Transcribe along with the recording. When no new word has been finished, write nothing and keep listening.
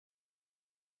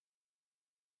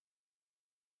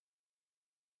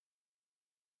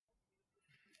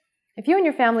If you and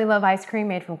your family love ice cream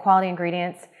made from quality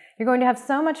ingredients, you're going to have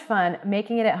so much fun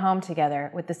making it at home together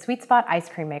with the Sweet Spot ice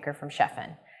cream maker from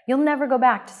Chef'n. You'll never go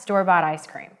back to store-bought ice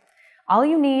cream. All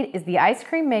you need is the ice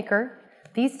cream maker,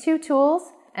 these 2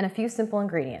 tools, and a few simple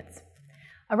ingredients.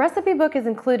 A recipe book is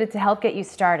included to help get you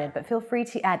started, but feel free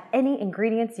to add any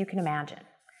ingredients you can imagine.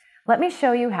 Let me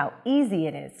show you how easy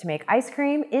it is to make ice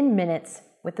cream in minutes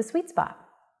with the Sweet Spot.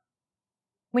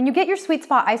 When you get your Sweet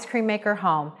Spot ice cream maker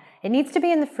home, it needs to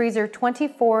be in the freezer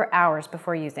 24 hours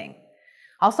before using.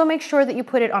 Also make sure that you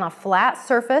put it on a flat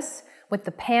surface with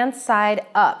the pan side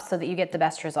up so that you get the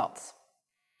best results.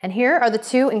 And here are the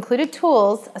 2 included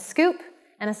tools, a scoop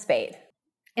and a spade.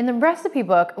 In the recipe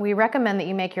book, we recommend that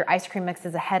you make your ice cream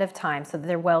mixes ahead of time so that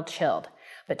they're well chilled.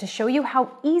 But to show you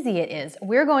how easy it is,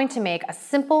 we're going to make a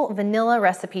simple vanilla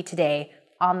recipe today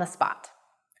on the spot.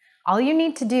 All you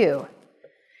need to do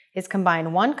is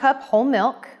combine 1 cup whole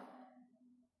milk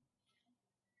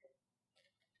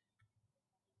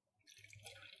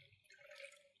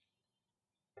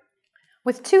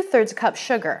with 2/3 cup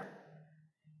sugar.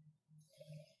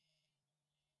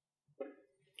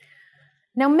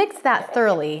 Now mix that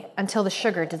thoroughly until the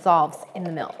sugar dissolves in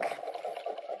the milk.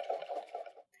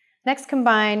 Next,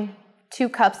 combine 2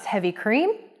 cups heavy cream,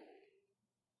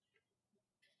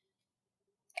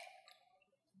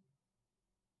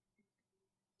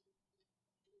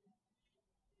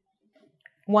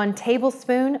 1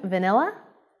 tablespoon vanilla,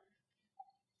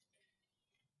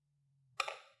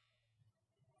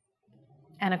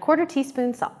 and a 1/4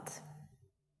 teaspoon salt.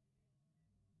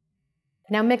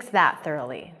 Now mix that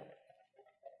thoroughly.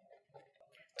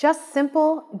 Just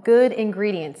simple, good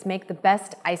ingredients make the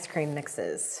best ice cream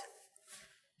mixes.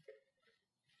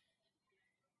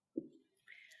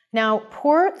 Now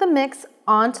pour the mix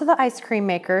onto the ice cream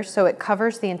maker so it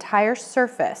covers the entire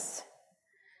surface.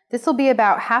 This will be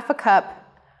about 1/2 cup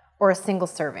or a single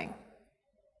serving.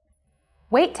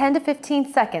 Wait 10 to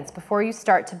 15 seconds before you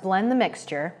start to blend the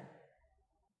mixture.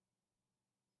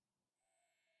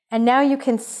 And now you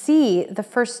can see the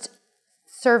first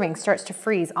serving starts to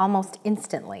freeze almost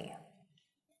instantly.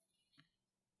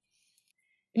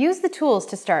 Use the tools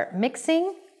to start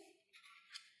mixing,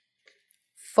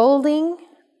 folding,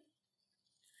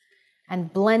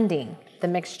 and blending the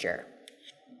mixture.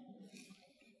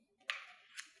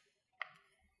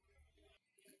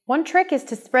 One trick is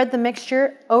to spread the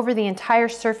mixture over the entire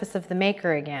surface of the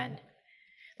maker again.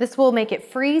 This will make it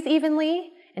freeze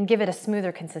evenly and give it a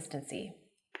smoother consistency.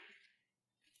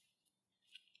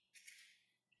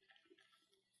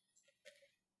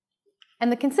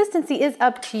 And the consistency is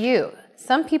up to you.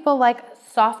 Some people like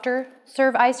softer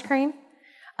serve ice cream,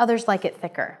 others like it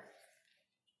thicker.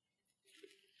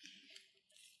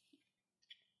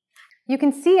 You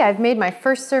can see I've made my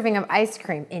first serving of ice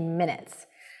cream in minutes.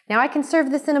 Now I can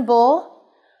serve this in a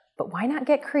bowl, but why not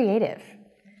get creative?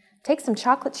 Take some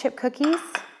chocolate chip cookies,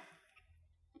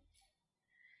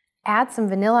 add some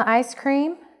vanilla ice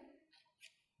cream,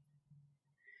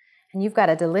 and you've got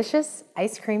a delicious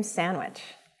ice cream sandwich.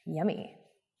 Yummy.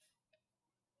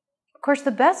 Of course,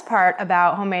 the best part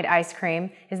about homemade ice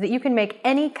cream is that you can make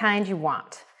any kind you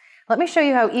want. Let me show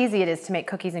you how easy it is to make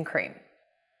cookies and cream.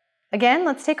 Again,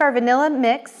 let's take our vanilla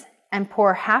mix and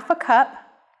pour 1/2 cup,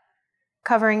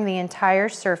 covering the entire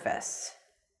surface.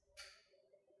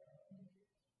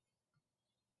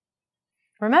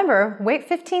 Remember, wait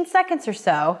 15 seconds or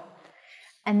so,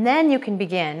 and then you can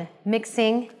begin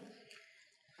mixing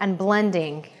and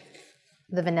blending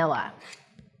the vanilla.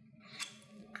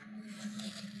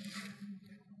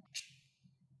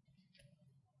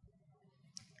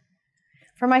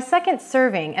 For my second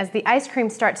serving, as the ice cream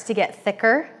starts to get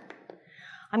thicker,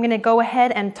 I'm going to go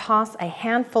ahead and toss a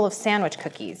handful of sandwich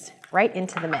cookies right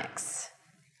into the mix.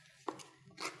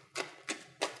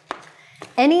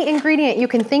 Any ingredient you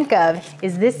can think of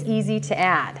is this easy to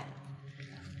add.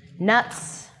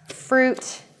 Nuts,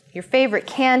 fruit, your favorite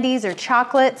candies or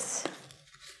chocolates.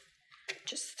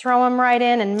 Just throw them right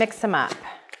in and mix them up.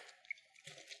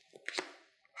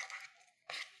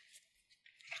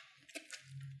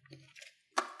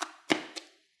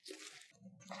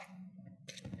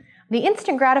 The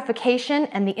instant gratification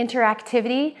and the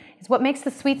interactivity is what makes the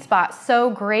Sweet Spot so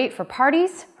great for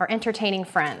parties or entertaining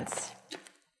friends.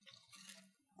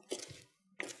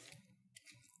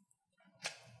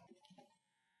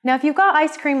 Now, if you've got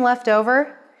ice cream left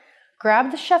over, grab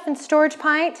the Chef'n storage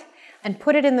pint and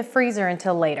put it in the freezer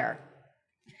until later.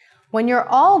 When you're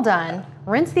all done,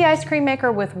 rinse the ice cream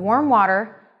maker with warm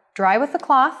water, dry with a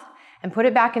cloth, and put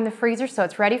it back in the freezer so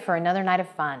it's ready for another night of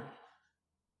fun.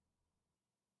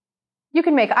 You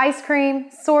can make ice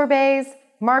cream, sorbets,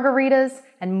 margaritas,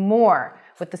 and more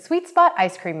with the Sweet Spot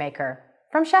ice cream maker.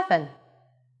 from Chefin.